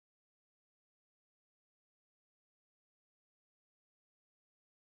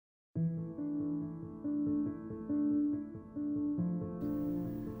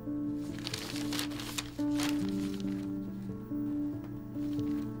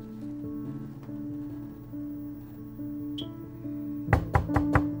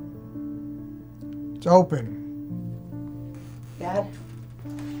It's open. Dad?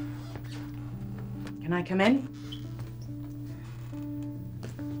 Can I come in?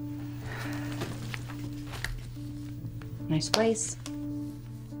 Nice place.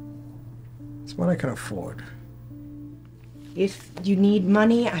 It's what I can afford. If you need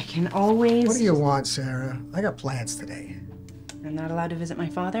money, I can always... What do you want, Sarah? I got plans today. I'm not allowed to visit my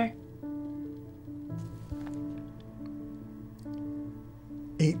father?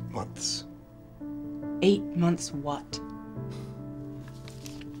 8 months. 8 months what?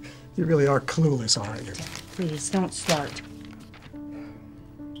 You really are clueless, aren't you? Please, don't start.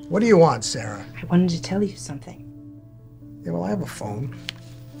 What do you want, Sarah? I wanted to tell you something. Yeah, well, I have a phone.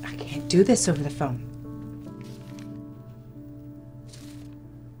 I can't do this over the phone.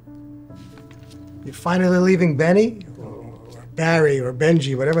 You're finally leaving Benny? Or Barry or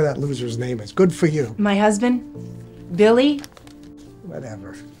Benji, whatever that loser's name is. Good for you. My husband? Billy?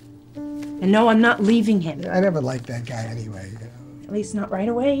 Whatever. And no, I'm not leaving him. I never liked that guy anyway. You know? At least not right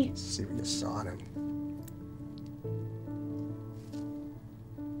away. Let's see what you saw in him.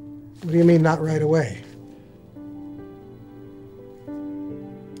 What do you mean, not right away?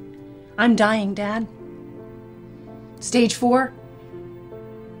 I'm dying, Dad. Stage 4.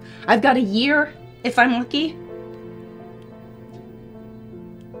 I've got a year, if I'm lucky.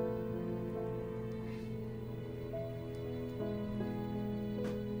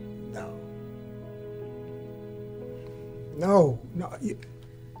 No, you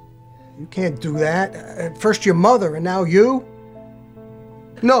can't do that. First your mother and now you?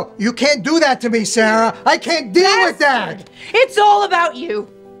 No, you can't do that to me, Sarah. I can't deal with that. It's all about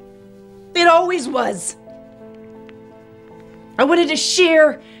you. It always was. I wanted to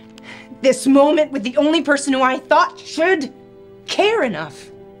share this moment with the only person who I thought should care enough.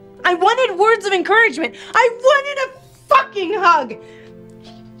 I wanted words of encouragement. I wanted a fucking hug.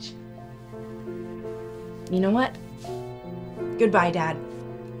 You know what? Goodbye, Dad.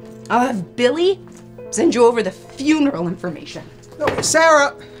 I'll have Billy send you over the funeral information. No,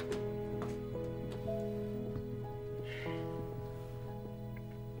 Sarah!